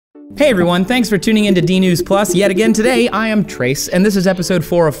Hey everyone, thanks for tuning in to D News Plus yet again. Today, I am Trace, and this is episode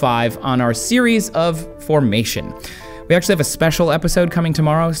 4 of 5 on our series of formation. We actually have a special episode coming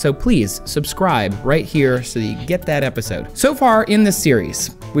tomorrow, so please subscribe right here so that you get that episode. So far in this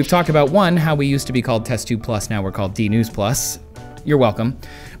series, we've talked about one, how we used to be called Test Tube Plus, now we're called D News Plus. You're welcome.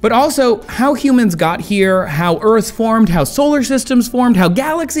 But also how humans got here, how Earth formed, how solar systems formed, how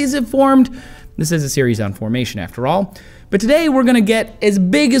galaxies have formed. This is a series on formation after all. But today we're gonna get as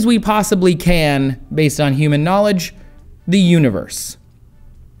big as we possibly can based on human knowledge, the universe.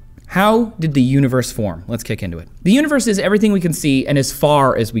 How did the universe form? Let's kick into it. The universe is everything we can see and as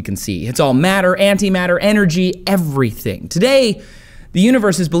far as we can see. It's all matter, antimatter, energy, everything. Today, the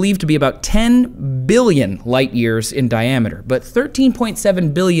universe is believed to be about 10 billion light years in diameter, but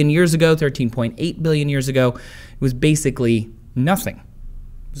 13.7 billion years ago, 13.8 billion years ago, it was basically nothing.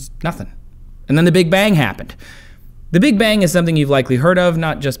 It was nothing. And then the Big Bang happened. The Big Bang is something you've likely heard of,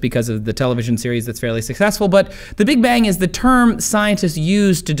 not just because of the television series that's fairly successful, but the Big Bang is the term scientists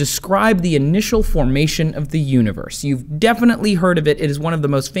use to describe the initial formation of the universe. You've definitely heard of it. It is one of the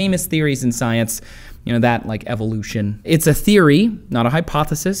most famous theories in science, you know, that like evolution. It's a theory, not a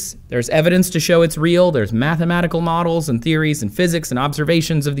hypothesis. There's evidence to show it's real. There's mathematical models and theories and physics and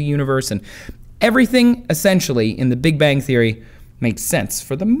observations of the universe, and everything essentially in the Big Bang theory makes sense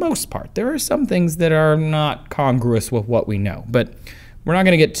for the most part. There are some things that are not congruous with what we know, but we're not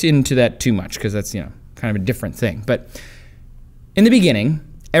going to get into that too much because that's, you know, kind of a different thing. But in the beginning,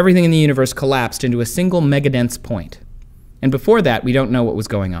 everything in the universe collapsed into a single megadense point. And before that, we don't know what was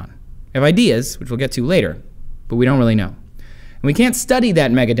going on. We have ideas, which we'll get to later, but we don't really know. And we can't study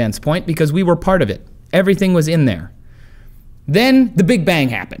that megadense point because we were part of it. Everything was in there. Then the Big Bang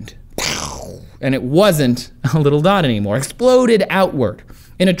happened. And it wasn't a little dot anymore. Exploded outward.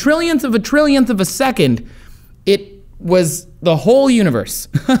 In a trillionth of a second, it was the whole universe.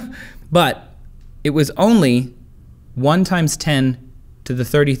 But it was only 1 ×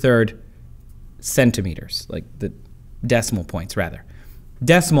 10⁻³ centimeters, like the decimal points rather.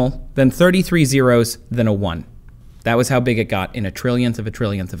 Decimal, then 33 zeros, then a 1. That was how big it got in a trillionth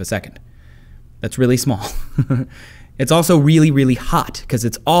of a second. That's really small. It's also really, really hot because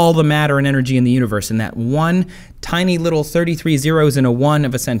it's all the matter and energy in the universe in that one tiny little 33 zeros and a 1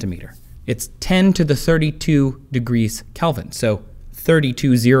 of a centimeter. It's 10⁻32 degrees Kelvin, so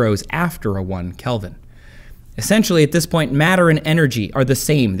 32 zeros after a 1 Kelvin. Essentially, at this point, matter and energy are the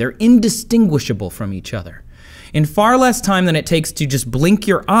same. They're indistinguishable from each other. In far less time than it takes to just blink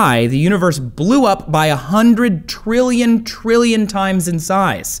your eye, the universe blew up by 100 trillion times in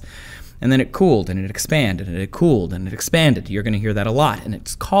size. And then it cooled, and it expanded, and it cooled, and it expanded. You're going to hear that a lot, and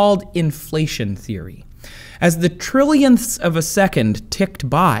it's called inflation theory. As the trillionths of a second ticked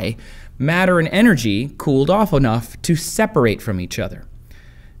by, matter and energy cooled off enough to separate from each other.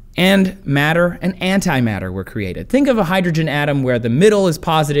 And matter and antimatter were created. Think of a hydrogen atom where the middle is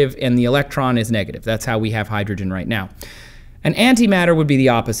positive and the electron is negative. That's how we have hydrogen right now. An antimatter would be the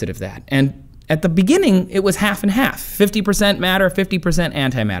opposite of that. And at the beginning, it was half and half, 50% matter, 50%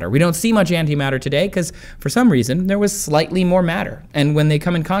 antimatter. We don't see much antimatter today because for some reason, there was slightly more matter. And when they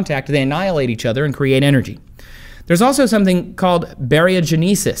come in contact, they annihilate each other and create energy. There's also something called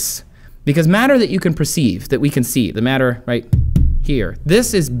baryogenesis, because matter that you can perceive, that we can see, the matter right here,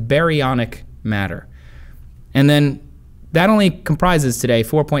 this is baryonic matter. And then that only comprises today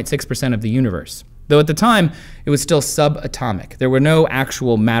 4.6% of the universe. Though at the time, it was still subatomic. There were no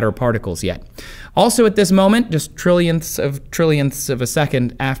actual matter particles yet. Also at this moment, just trillionths of a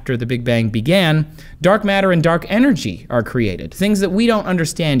second after the Big Bang began, dark matter and dark energy are created, things that we don't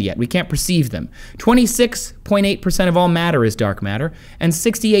understand yet. We can't perceive them. 26.8% of all matter is dark matter, and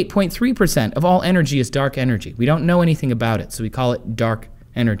 68.3% of all energy is dark energy. We don't know anything about it, so we call it dark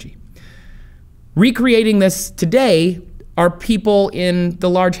energy. Recreating this today are people in the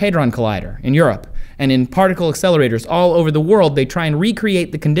Large Hadron Collider in Europe. And in particle accelerators all over the world, they try and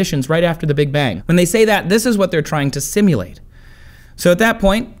recreate the conditions right after the Big Bang. When they say that, this is what they're trying to simulate. So at that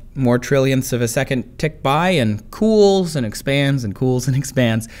point, more trillionths of a second tick by and cools and expands and cools and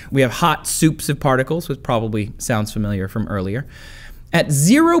expands. We have hot soups of particles, which probably sounds familiar from earlier. At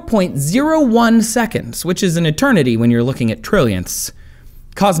 0.01 seconds, which is an eternity when you're looking at trillionths,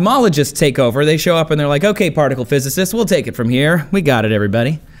 cosmologists take over. They show up and they're like, okay, particle physicists, we'll take it from here. We got it,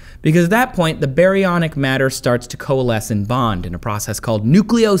 everybody. Because at that point, the baryonic matter starts to coalesce and bond in a process called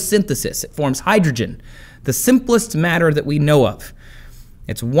nucleosynthesis. It forms hydrogen, the simplest matter that we know of.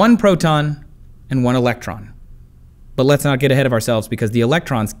 It's 1 proton and 1 electron. But let's not get ahead of ourselves because the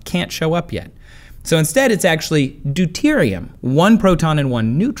electrons can't show up yet. So instead, it's actually deuterium, 1 proton and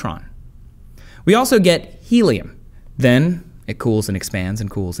 1 neutron. We also get helium. Then It cools and expands and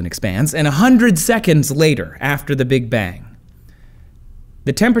cools and expands. And 100 seconds later, after the Big Bang,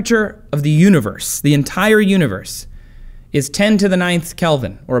 the temperature of the universe, the entire universe, is 10 to the 9th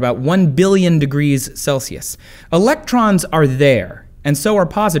Kelvin, or about 1 billion degrees Celsius. Electrons are there, and so are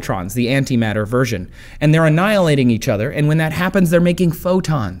positrons, the antimatter version. And they're annihilating each other, and when that happens, they're making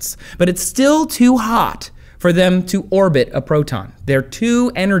photons. But it's still too hot for them to orbit a proton. They're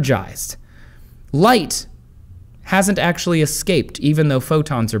too energized. Light hasn't actually escaped, even though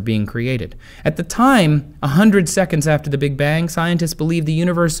photons are being created. At the time, 100 seconds after the Big Bang, scientists believed the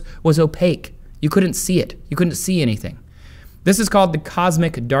universe was opaque. You couldn't see it. You couldn't see anything. This is called the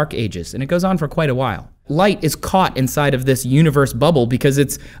cosmic dark ages, and it goes on for quite a while. Light is caught inside of this universe bubble because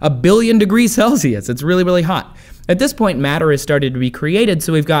it's 1 billion degrees Celsius. It's really, really hot. At this point, matter has started to be created,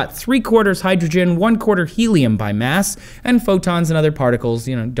 so we've got 3/4 hydrogen, 1/4 helium by mass, and photons and other particles,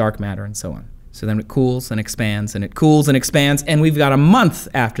 dark matter and so on. So then it cools and expands, and it cools and expands, and we've got a month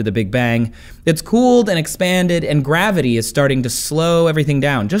after the Big Bang. It's cooled and expanded, and gravity is starting to slow everything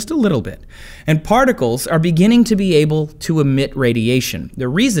down just a little bit. And particles are beginning to be able to emit radiation. The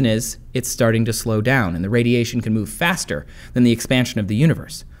reason is it's starting to slow down, and the radiation can move faster than the expansion of the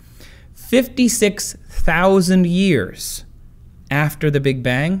universe. 56,000 years after the Big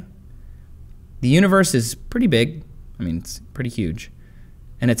Bang, the universe is pretty big. I mean, it's pretty huge.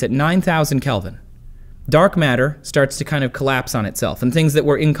 And it's at 9,000 Kelvin. Dark matter starts to kind of collapse on itself, and things that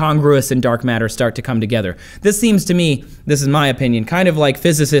were incongruous in dark matter start to come together. This seems to me, this is my opinion, kind of like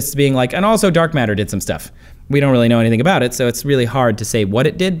physicists being like, and also dark matter did some stuff. We don't really know anything about it, so it's really hard to say what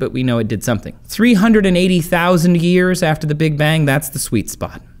it did, but we know it did something. 380,000 years after the Big Bang, that's the sweet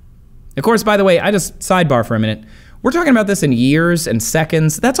spot. Of course, by the way, I just sidebar for a minute. We're talking about this in years and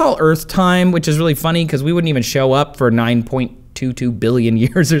seconds. That's all Earth time, which is really funny because we wouldn't even show up for 9.22 billion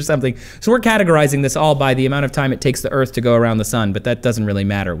years or something. So we're categorizing this all by the amount of time it takes the Earth to go around the sun, but that doesn't really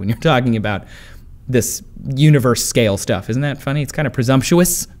matter when you're talking about this universe scale stuff. Isn't that funny? It's kind of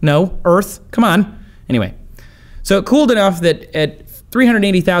presumptuous. No, Earth, come on. Anyway, so it cooled enough that at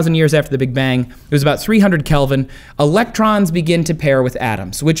 380,000 years after the Big Bang, it was about 300 Kelvin, electrons begin to pair with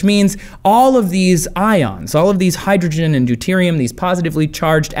atoms, which means all of these ions, all of these hydrogen and deuterium, these positively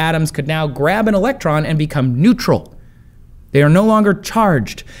charged atoms could now grab an electron and become neutral. They are no longer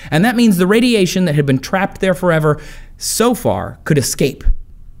charged, and that means the radiation that had been trapped there forever so far could escape.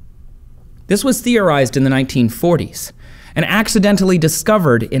 This was theorized in the 1940s and accidentally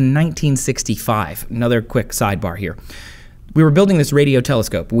discovered in 1965. Another quick sidebar here. We were building this radio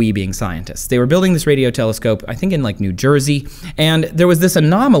telescope, we being scientists. They were building this radio telescope, I think in like New Jersey, and there was this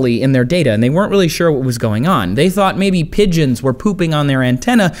anomaly in their data, and they weren't really sure what was going on. They thought maybe pigeons were pooping on their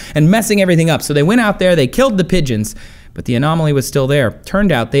antenna and messing everything up. So they went out there, they killed the pigeons, but the anomaly was still there.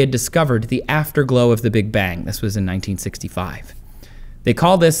 Turned out they had discovered the afterglow of the Big Bang. This was in 1965. They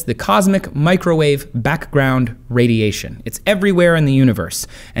call this the cosmic microwave background radiation. It's everywhere in the universe,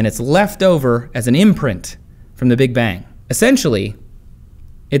 and it's left over as an imprint from the Big Bang. Essentially,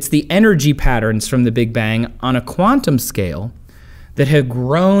 it's the energy patterns from the Big Bang on a quantum scale that have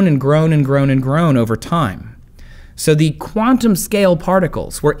grown and grown and grown and grown over time. So the quantum scale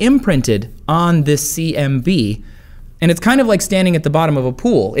particles were imprinted on this CMB, and it's kind of like standing at the bottom of a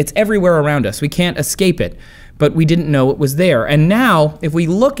pool. It's everywhere around us. We can't escape it, but we didn't know it was there. And now, if we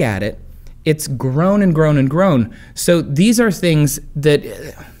look at it, it's grown and grown and grown. So these are things that,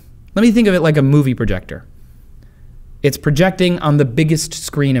 let me think of it like a movie projector. It's projecting on the biggest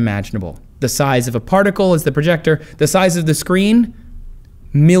screen imaginable. The size of a particle is the projector. The size of the screen,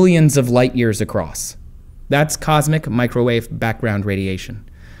 millions of light years across. That's cosmic microwave background radiation.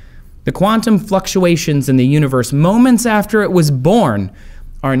 The quantum fluctuations in the universe moments after it was born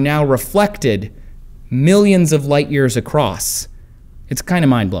are now reflected millions of light years across. It's kind of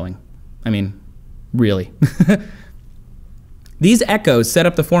mind-blowing. I mean, really. These echoes set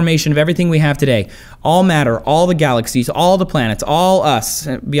up the formation of everything we have today. All matter, all the galaxies, all the planets, all us,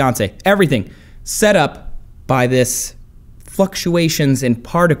 Beyonce, everything set up by this fluctuations in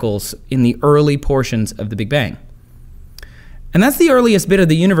particles in the early portions of the Big Bang. And that's the earliest bit of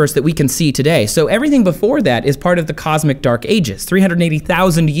the universe that we can see today. So everything before that is part of the cosmic dark ages,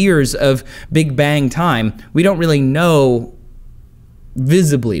 380,000 years of Big Bang time. We don't really know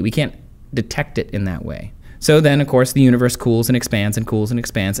visibly. We can't detect it in that way. So then, of course, the universe cools and expands and cools and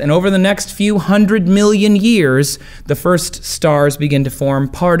expands. And over the next few 100 million years, the first stars begin to form.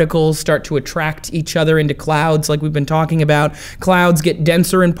 Particles start to attract each other into clouds like we've been talking about. Clouds get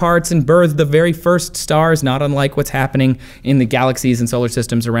denser in parts and birth the very first stars, not unlike what's happening in the galaxies and solar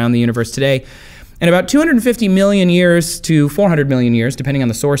systems around the universe today. And about 250 million years to 400 million years, depending on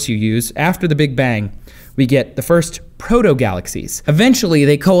the source you use, after the Big Bang, we get the first proto-galaxies. Eventually,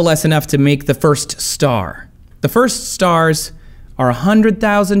 they coalesce enough to make the first star. The first stars are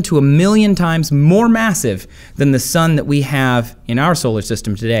 100,000 to 1,000,000 times more massive than the sun that we have in our solar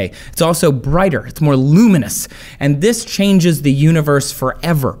system today. It's also brighter, it's more luminous, and this changes the universe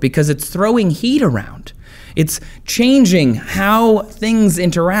forever because it's throwing heat around. It's changing how things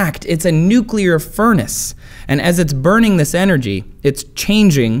interact. It's a nuclear furnace, and as it's burning this energy, it's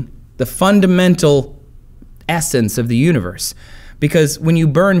changing the fundamental essence of the universe. Because when you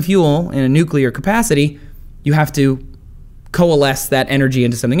burn fuel in a nuclear capacity, you have to coalesce that energy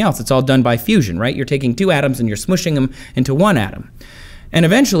into something else. It's all done by fusion, right? You're taking two atoms and you're smushing them into one atom. And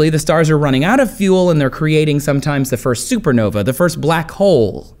eventually the stars are running out of fuel and they're creating sometimes the first supernova, the first black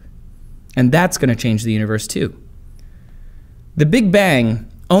hole. And that's going to change the universe too. The Big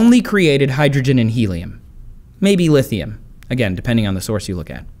Bang only created hydrogen and helium, maybe lithium, again, depending on the source you look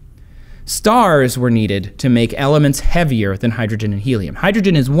at. Stars were needed to make elements heavier than hydrogen and helium.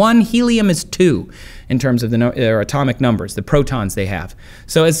 Hydrogen is 1, helium is 2 in terms of their atomic numbers, the protons they have.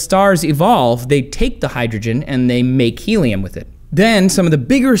 So as stars evolve, they take the hydrogen and they make helium with it. Then some of the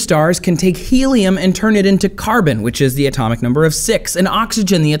bigger stars can take helium and turn it into carbon, which is the atomic number of 6, and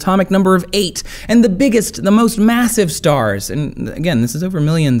oxygen, the atomic number of 8. And the biggest, the most massive stars, and again, this is over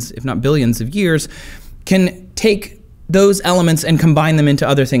millions, if not billions of years, can take those elements and combine them into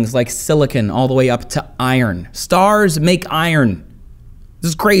other things like silicon all the way up to iron. Stars make iron.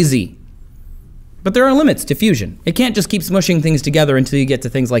 This is crazy. But there are limits to fusion. It can't just keep smushing things together until you get to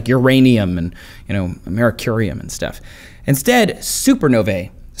things like uranium and, mercurium and stuff. Instead,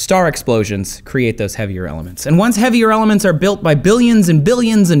 supernovae, star explosions, create those heavier elements. And once heavier elements are built by billions and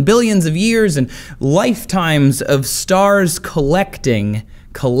billions and billions of years and lifetimes of stars collecting,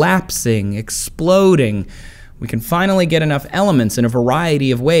 collapsing, exploding, we can finally get enough elements in a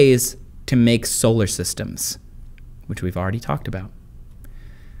variety of ways to make solar systems, which we've already talked about.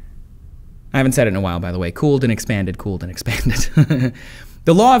 I haven't said it in a while, by the way. Cooled and expanded, cooled and expanded.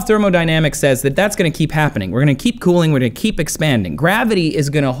 The law of thermodynamics says that that's going to keep happening. We're going to keep cooling, we're going to keep expanding. Gravity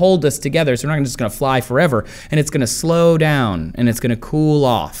is going to hold us together, so we're not just going to fly forever, and it's going to slow down, and it's going to cool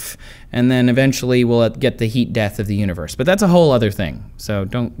off. And then eventually we'll get the heat death of the universe. But that's a whole other thing, so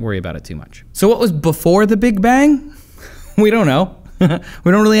don't worry about it too much. So what was before the Big Bang? We don't know.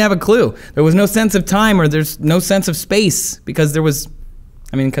 We don't really have a clue. There was no sense of time, or there's no sense of space, because there was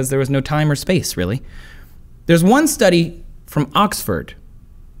no time or space, really. There's one study from Oxford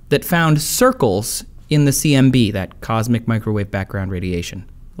that found circles in the CMB, that cosmic microwave background radiation,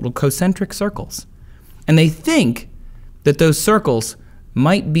 little concentric circles. And they think that those circles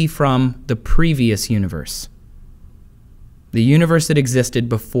might be from the previous universe, the universe that existed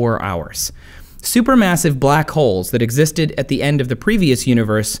before ours. Supermassive black holes that existed at the end of the previous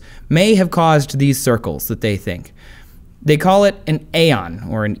universe may have caused these circles that they think. They call it an aeon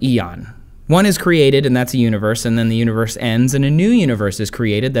or an eon. One is created, and that's a universe, and then the universe ends, and a new universe is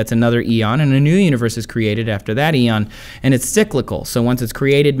created, that's another eon, and a new universe is created after that eon, and it's cyclical. So once it's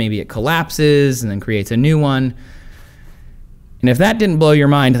created, maybe it collapses and then creates a new one. And if that didn't blow your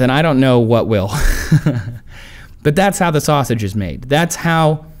mind, then I don't know what will. But that's how the sausage is made. That's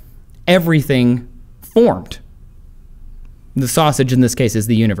how everything formed. The sausage in this case is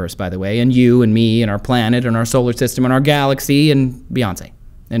the universe, by the way, and you and me and our planet and our solar system and our galaxy and Beyonce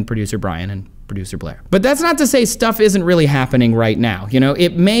and producer Brian and producer Blair. But that's not to say stuff isn't really happening right now.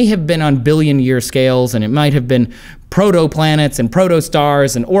 It may have been on billion-year scales, and it might have been protoplanets and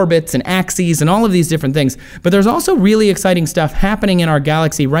protostars and orbits and axes and all of these different things. But there's also really exciting stuff happening in our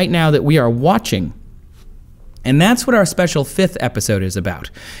galaxy right now that we are watching. And that's what our special 5th episode is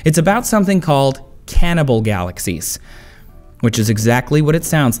about. It's about something called cannibal galaxies, which is exactly what it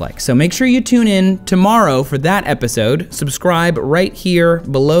sounds like. So make sure you tune in tomorrow for that episode. Subscribe right here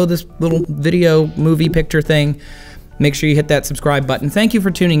below this little video movie picture thing. Make sure you hit that subscribe button. Thank you for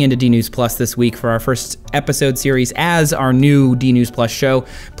tuning into D-News Plus this week for our first episode series as our new D-News Plus show.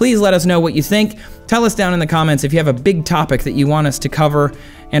 Please let us know what you think. Tell us down in the comments if you have a big topic that you want us to cover.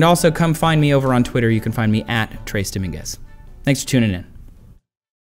 And also come find me over on Twitter. You can find me at Trace Dominguez. Thanks for tuning in.